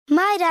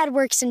My dad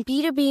works in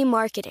B2B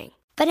marketing,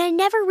 but I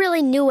never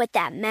really knew what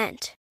that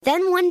meant.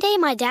 Then one day,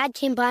 my dad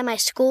came by my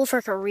school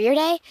for career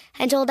day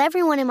and told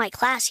everyone in my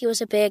class he was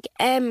a big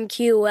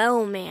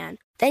MQL man.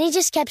 Then he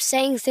just kept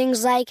saying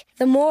things like,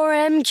 the more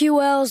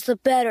MQLs, the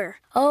better,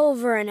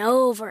 over and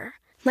over.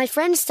 My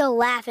friends still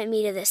laugh at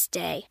me to this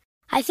day.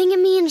 I think it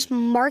means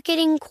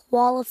Marketing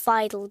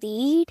Qualified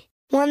Lead.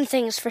 One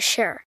thing's for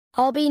sure,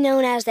 I'll be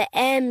known as the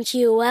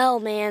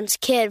MQL man's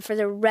kid for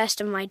the rest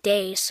of my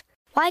days.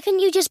 Why couldn't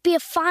you just be a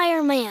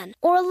fireman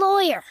or a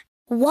lawyer?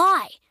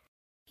 Why?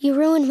 You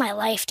ruined my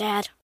life,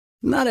 Dad.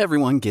 Not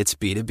everyone gets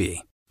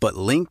B2B, but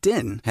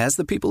LinkedIn has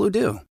the people who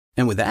do.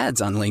 And with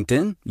ads on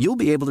LinkedIn, you'll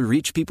be able to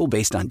reach people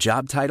based on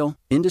job title,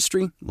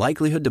 industry,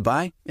 likelihood to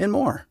buy, and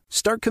more.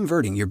 Start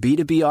converting your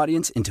B2B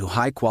audience into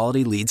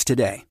high-quality leads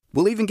today.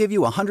 We'll even give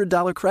you a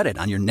 $100 credit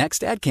on your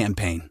next ad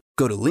campaign.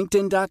 Go to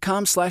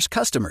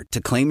linkedin.com/customer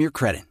to claim your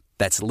credit.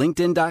 That's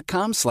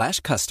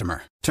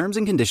linkedin.com/customer. Terms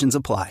and conditions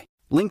apply.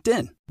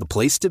 LinkedIn, the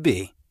place to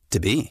be, to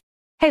be.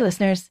 Hey,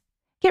 listeners,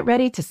 get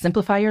ready to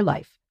simplify your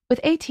life with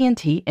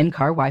AT&T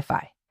in-car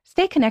Wi-Fi.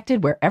 Stay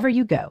connected wherever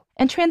you go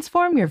and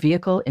transform your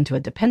vehicle into a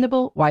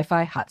dependable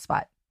Wi-Fi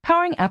hotspot.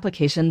 Powering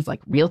applications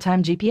like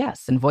real-time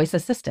GPS and voice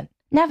assistant,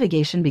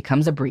 navigation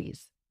becomes a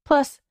breeze.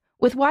 Plus,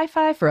 with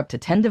Wi-Fi for up to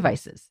 10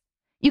 devices,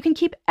 you can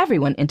keep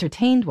everyone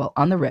entertained while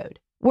on the road,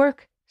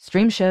 work,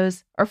 stream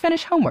shows, or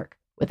finish homework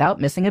without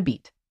missing a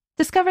beat.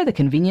 Discover the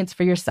convenience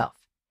for yourself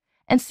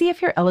and see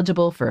if you're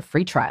eligible for a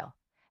free trial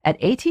at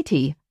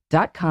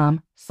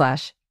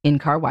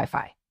att.com/in-car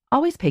Wi-Fi.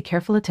 Always pay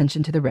careful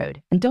attention to the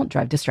road and don't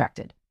drive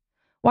distracted.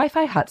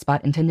 Wi-Fi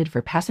hotspot intended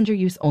for passenger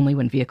use only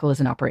when vehicle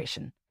is in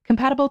operation.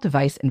 Compatible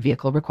device and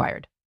vehicle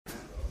required.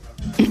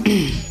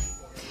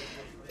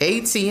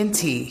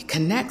 AT&T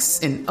connects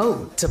an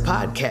ode to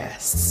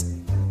podcasts.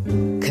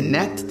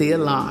 Connect the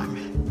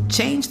alarm.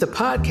 Change the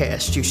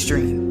podcast you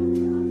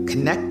stream.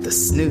 Connect the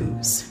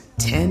snooze.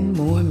 10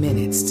 more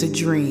minutes to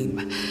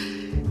dream.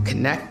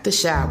 Connect the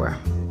shower.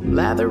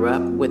 Lather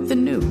up with the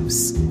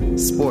news.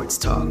 Sports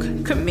talk,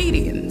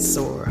 comedians,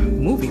 or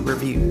movie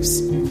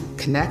reviews.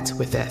 Connect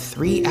with that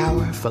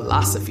 3-hour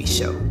philosophy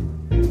show.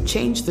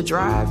 Change the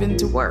drive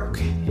into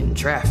work in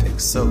traffic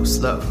so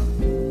slow.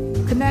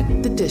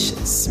 Connect the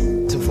dishes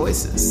to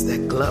voices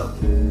that glow.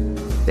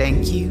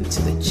 Thank you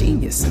to the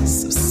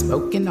geniuses of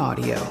spoken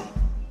audio.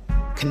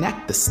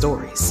 Connect the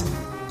stories.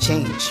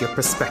 Change your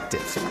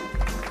perspective.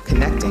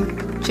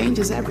 Connecting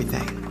changes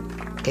everything.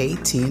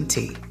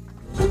 AT&T.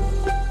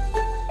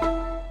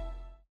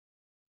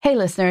 Hey,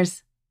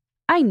 listeners.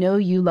 I know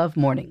you love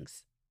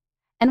mornings.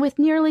 And with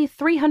nearly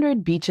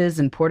 300 beaches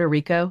in Puerto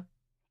Rico,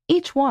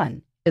 each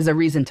one is a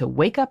reason to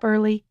wake up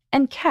early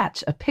and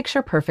catch a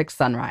picture-perfect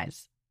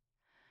sunrise.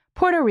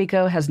 Puerto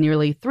Rico has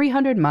nearly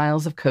 300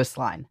 miles of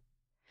coastline,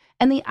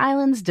 and the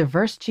island's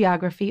diverse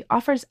geography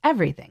offers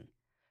everything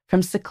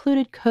from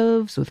secluded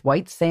coves with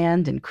white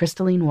sand and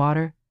crystalline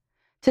water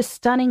to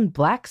stunning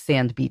black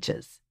sand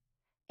beaches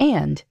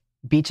and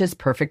beaches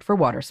perfect for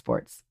water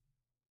sports.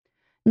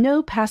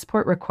 No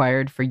passport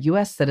required for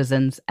U.S.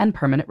 citizens and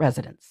permanent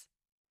residents.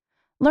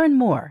 Learn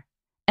more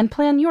and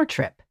plan your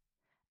trip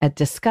at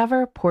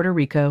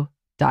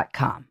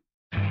discoverpuertorico.com.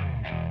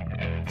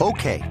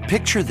 Okay,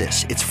 picture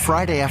this. It's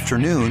Friday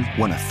afternoon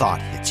when a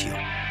thought hits you.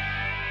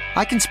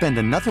 I can spend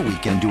another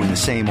weekend doing the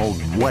same old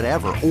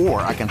whatever,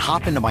 or I can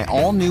hop into my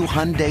all-new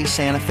Hyundai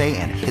Santa Fe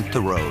and hit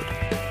the road.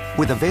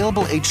 With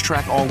available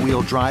H-Track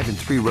all-wheel drive and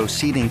 3-row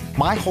seating,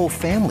 my whole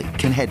family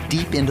can head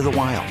deep into the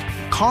wild.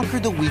 Conquer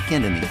the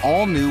weekend in the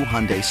all-new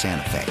Hyundai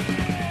Santa Fe.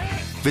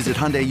 Visit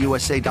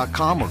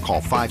HyundaiUSA.com or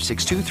call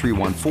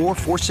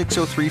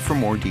 562-314-4603 for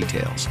more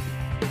details.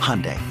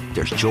 Hyundai,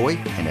 there's joy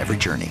in every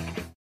journey.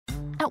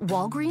 At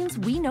Walgreens,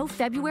 we know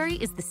February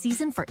is the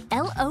season for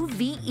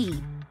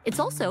L-O-V-E. It's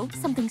also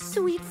something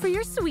sweet for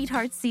your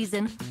sweetheart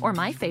season. Or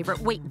my favorite,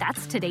 wait,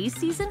 that's today's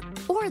season?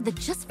 Or the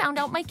just found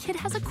out my kid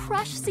has a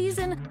crush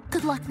season.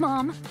 Good luck,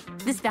 Mom.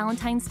 This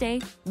Valentine's Day,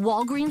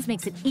 Walgreens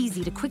makes it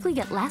easy to quickly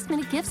get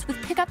last-minute gifts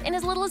with pickup in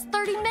as little as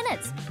 30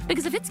 minutes.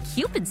 Because if it's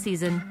Cupid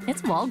season,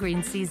 it's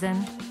Walgreens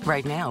season.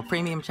 Right now,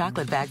 premium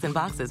chocolate bags and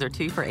boxes are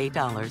 2 for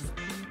 $8.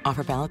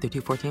 Offer valid through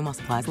 2/14 while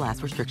supplies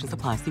last. Restrictions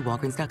apply. See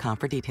Walgreens.com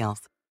for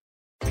details.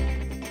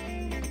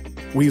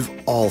 We've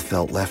all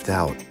felt left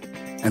out.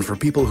 And for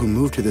people who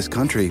move to this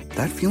country,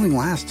 that feeling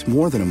lasts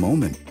more than a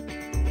moment.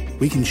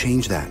 We can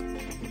change that.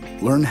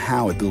 Learn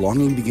how at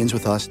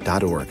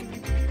belongingbeginswithus.org.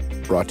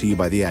 Brought to you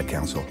by the Ad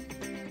Council.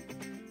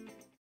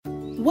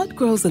 What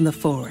grows in the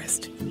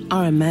forest?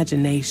 Our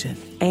imagination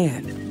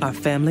and our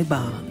family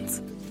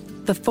bonds.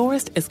 The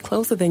forest is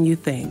closer than you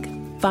think.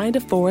 Find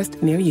a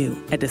forest near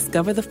you at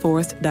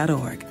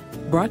discovertheforest.org.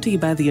 Brought to you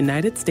by the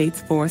United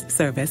States Forest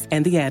Service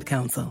and the Ad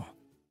Council.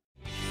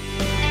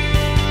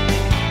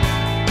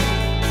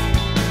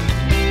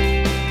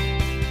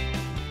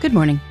 Good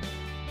morning.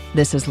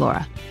 This is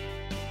Laura.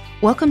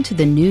 Welcome to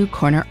the New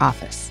Corner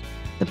Office,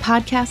 the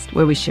podcast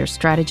where we share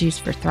strategies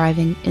for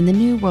thriving in the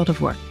new world of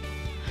work,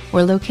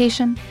 where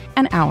location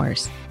and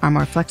hours are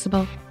more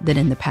flexible than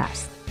in the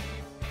past.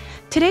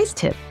 Today's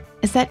tip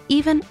is that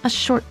even a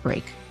short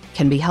break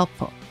can be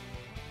helpful.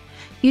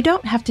 You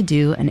don't have to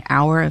do an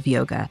hour of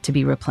yoga to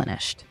be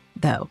replenished,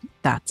 though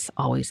that's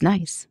always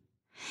nice.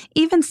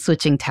 Even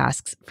switching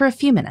tasks for a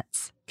few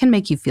minutes can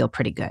make you feel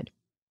pretty good.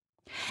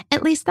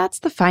 At least that's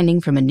the finding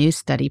from a new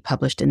study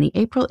published in the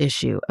April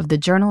issue of the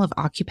Journal of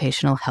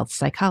Occupational Health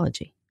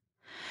Psychology.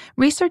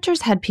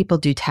 Researchers had people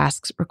do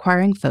tasks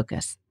requiring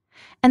focus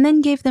and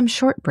then gave them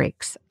short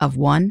breaks of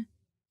 1,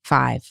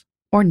 5,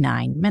 or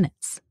 9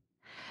 minutes.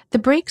 The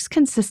breaks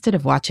consisted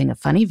of watching a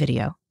funny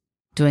video,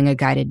 doing a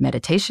guided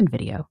meditation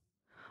video,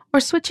 or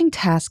switching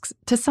tasks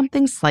to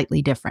something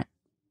slightly different.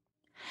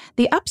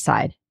 The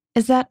upside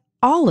is that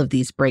all of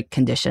these break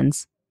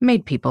conditions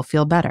made people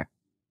feel better.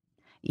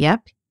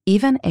 Yep,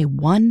 even a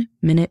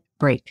 1-minute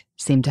break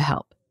seemed to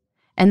help.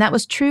 And that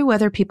was true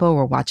whether people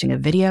were watching a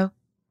video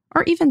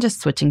or even just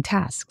switching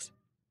tasks.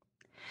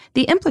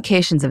 The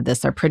implications of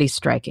this are pretty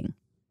striking.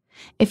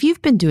 If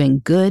you've been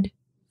doing good,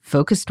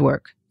 focused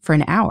work for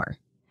an hour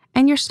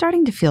and you're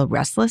starting to feel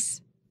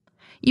restless,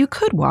 you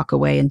could walk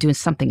away and do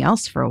something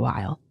else for a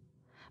while.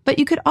 But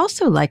you could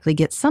also likely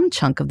get some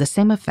chunk of the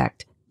same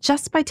effect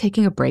just by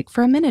taking a break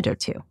for a minute or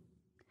two.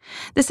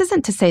 This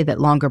isn't to say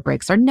that longer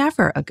breaks are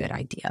never a good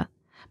idea,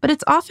 but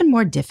it's often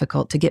more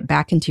difficult to get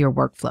back into your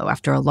workflow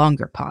after a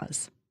longer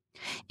pause.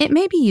 It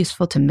may be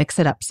useful to mix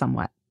it up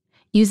somewhat,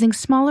 using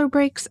smaller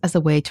breaks as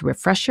a way to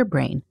refresh your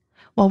brain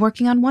while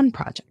working on one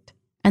project,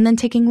 and then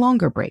taking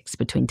longer breaks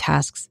between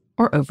tasks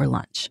or over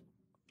lunch.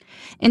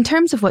 In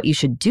terms of what you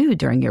should do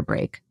during your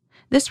break,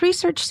 this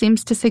research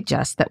seems to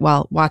suggest that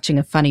while watching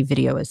a funny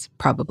video is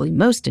probably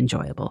most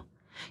enjoyable,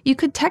 you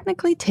could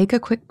technically take a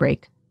quick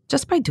break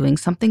just by doing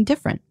something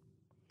different.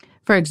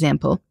 For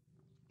example,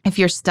 if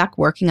you're stuck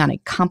working on a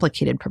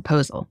complicated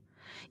proposal,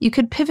 you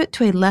could pivot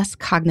to a less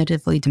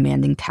cognitively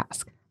demanding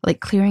task, like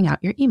clearing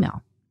out your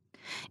email.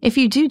 If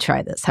you do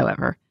try this,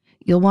 however,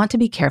 you'll want to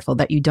be careful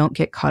that you don't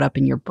get caught up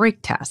in your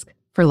break task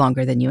for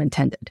longer than you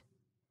intended.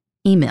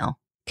 Email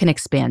can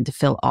expand to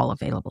fill all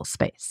available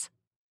space.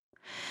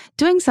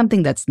 Doing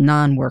something that's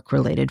non-work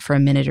related for a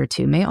minute or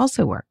two may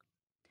also work.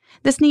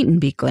 This needn't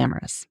be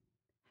glamorous.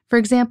 For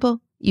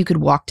example, you could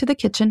walk to the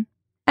kitchen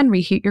and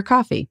reheat your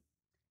coffee,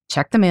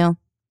 check the mail,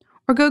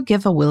 or go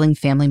give a willing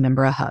family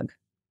member a hug.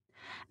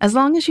 As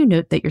long as you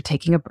note that you're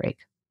taking a break,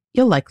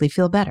 you'll likely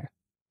feel better.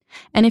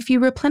 And if you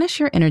replenish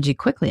your energy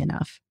quickly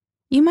enough,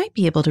 you might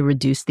be able to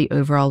reduce the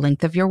overall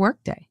length of your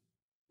workday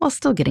while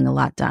still getting a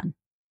lot done.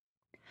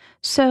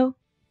 So,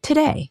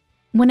 today,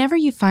 whenever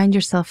you find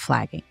yourself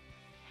flagging,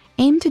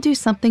 aim to do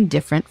something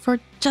different for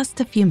just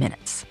a few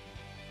minutes.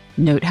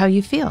 Note how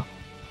you feel.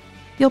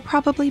 You'll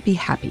probably be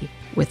happy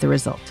with the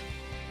result.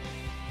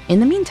 In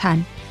the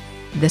meantime,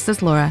 this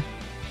is Laura.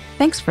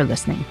 Thanks for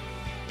listening,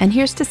 and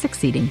here's to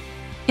succeeding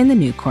in the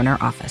New Corner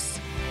Office.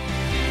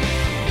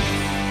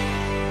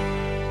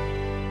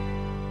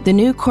 The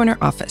New Corner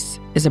Office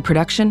is a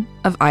production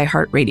of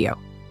iHeartRadio.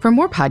 For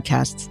more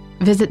podcasts,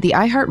 visit the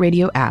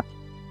iHeartRadio app,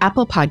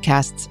 Apple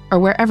Podcasts, or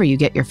wherever you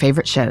get your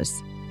favorite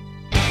shows.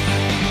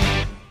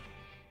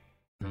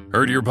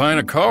 Heard you're buying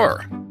a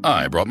car.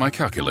 I brought my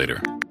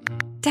calculator.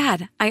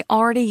 Dad, I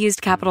already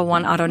used Capital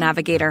One Auto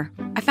Navigator.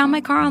 I found my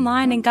car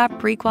online and got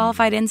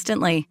pre-qualified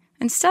instantly,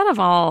 instead of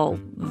all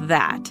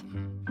that.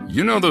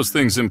 You know those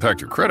things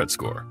impact your credit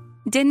score.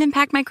 Didn't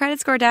impact my credit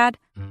score, Dad.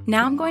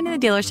 Now I'm going to the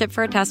dealership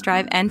for a test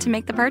drive and to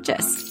make the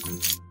purchase.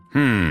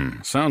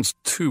 Sounds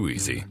too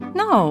easy.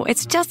 No,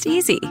 it's just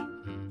easy.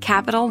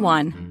 Capital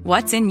One,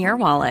 what's in your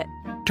wallet?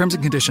 Terms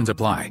and conditions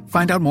apply.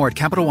 Find out more at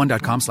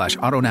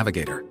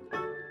CapitalOne.com/autonavigator.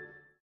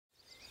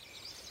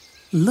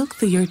 Look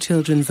through your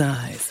children's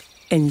eyes,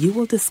 and you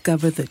will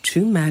discover the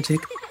true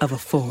magic of a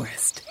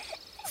forest.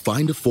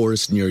 Find a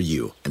forest near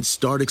you and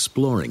start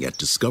exploring at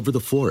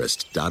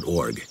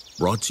discovertheforest.org.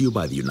 Brought to you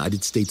by the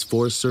United States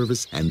Forest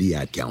Service and the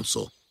Ad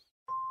Council.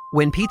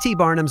 When P.T.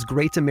 Barnum's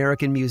Great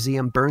American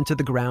Museum burned to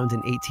the ground in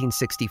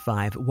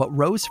 1865, what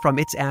rose from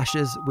its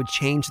ashes would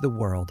change the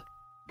world.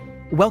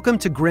 Welcome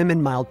to Grim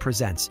and Mild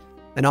Presents,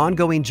 an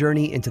ongoing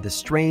journey into the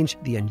strange,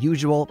 the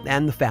unusual,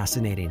 and the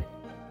fascinating.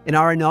 In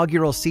our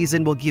inaugural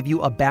season, we'll give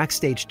you a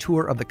backstage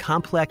tour of the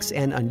complex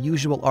and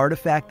unusual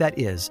artifact that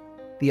is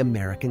the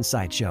American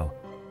Sideshow.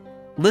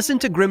 Listen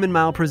to Grim and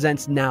Mild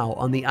Presents now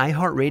on the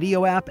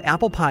iHeartRadio app,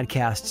 Apple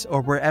Podcasts,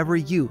 or wherever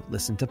you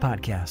listen to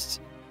podcasts.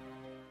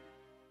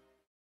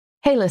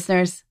 Hey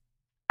listeners,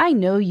 I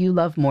know you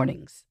love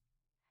mornings.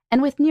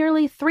 And with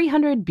nearly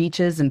 300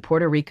 beaches in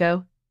Puerto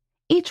Rico,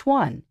 each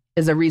one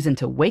is a reason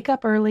to wake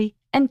up early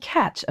and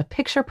catch a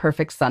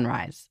picture-perfect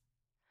sunrise.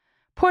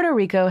 Puerto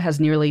Rico has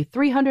nearly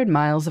 300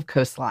 miles of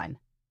coastline,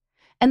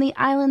 and the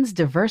island's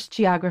diverse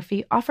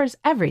geography offers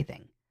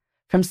everything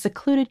from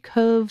secluded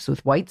coves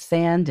with white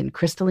sand and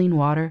crystalline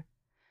water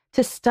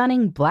to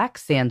stunning black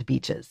sand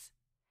beaches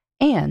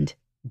and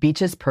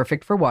beaches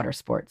perfect for water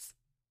sports.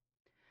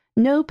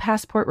 No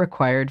passport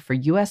required for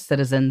U.S.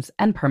 citizens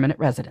and permanent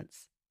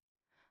residents.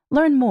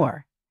 Learn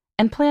more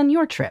and plan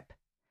your trip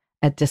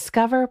at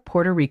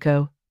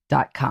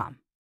discoverpuertorico.com.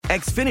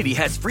 Xfinity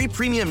has free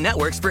premium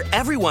networks for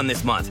everyone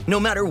this month, no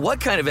matter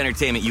what kind of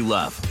entertainment you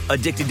love.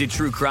 Addicted to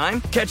true crime?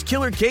 Catch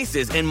killer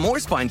cases and more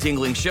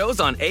spine-tingling shows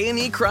on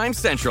A&E Crime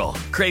Central.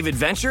 Crave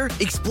adventure?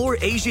 Explore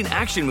Asian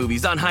action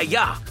movies on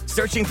Hi-Ya.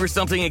 Searching for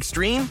something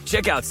extreme?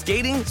 Check out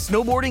skating,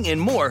 snowboarding, and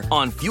more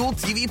on Fuel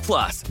TV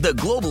Plus, the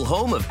global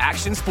home of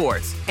action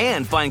sports.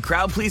 And find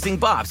crowd-pleasing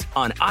bops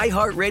on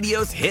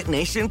iHeartRadio's Hit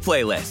Nation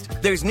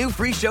playlist. There's new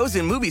free shows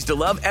and movies to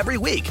love every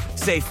week.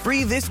 Say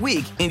free this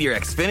week in your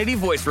Xfinity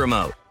voice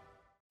remote.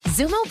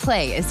 Xumo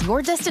Play is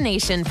your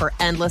destination for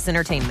endless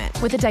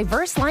entertainment. With a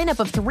diverse lineup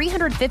of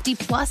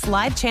 350-plus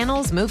live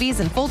channels,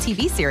 movies, and full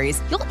TV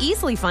series, you'll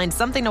easily find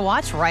something to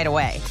watch right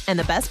away. And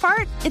the best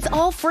part? It's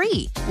all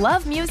free.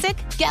 Love music?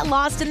 Get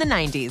lost in the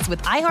 90s with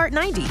iHeart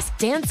 90s,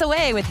 dance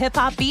away with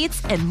hip-hop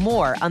beats, and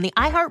more on the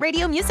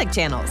iHeartRadio music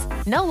channels.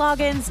 No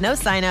logins, no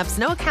signups,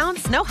 no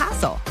accounts, no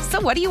hassle. So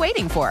what are you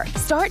waiting for?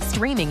 Start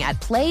streaming at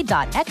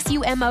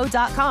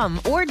play.xumo.com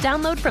or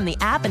download from the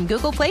app and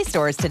Google Play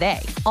stores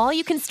today. All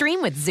you can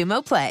stream with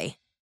Xumo Play.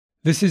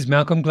 This is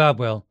Malcolm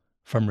Gladwell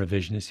from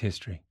Revisionist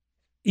History.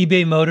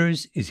 eBay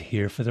Motors is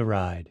here for the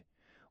ride.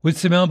 With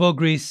some elbow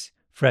grease,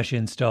 fresh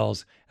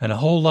installs, and a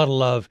whole lot of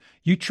love,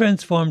 you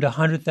transformed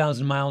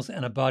 100,000 miles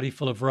and a body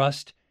full of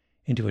rust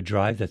into a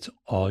drive that's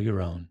all your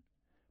own.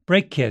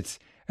 Brake kits,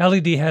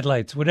 LED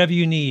headlights, whatever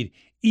you need,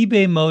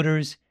 eBay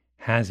Motors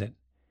has it.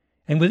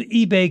 And with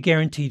eBay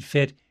Guaranteed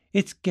Fit,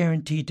 it's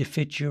guaranteed to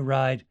fit your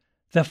ride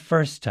the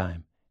first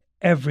time,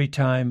 every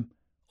time,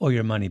 or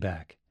your money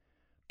back.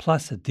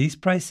 Plus, at these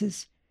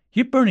prices,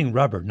 you're burning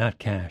rubber, not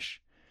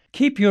cash.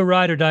 Keep your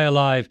ride or die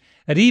alive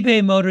at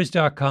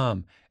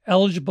ebaymotors.com.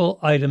 Eligible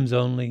items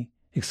only.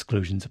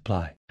 Exclusions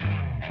apply.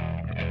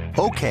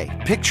 Okay,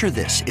 picture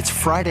this. It's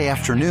Friday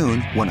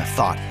afternoon when a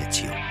thought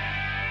hits you.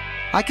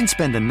 I can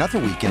spend another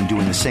weekend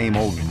doing the same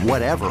old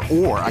whatever,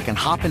 or I can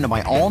hop into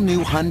my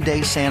all-new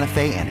Hyundai Santa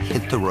Fe and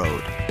hit the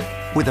road.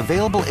 With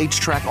available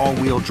H-Track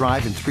all-wheel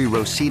drive and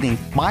 3-row seating,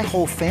 my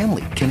whole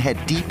family can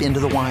head deep into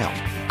the wild.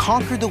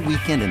 Conquer the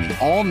weekend in the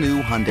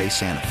all-new Hyundai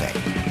Santa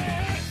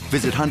Fe.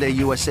 Visit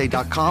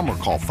HyundaiUSA.com or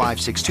call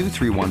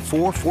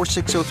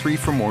 562-314-4603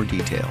 for more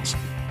details.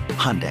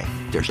 Hyundai,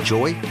 there's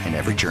joy in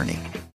every journey.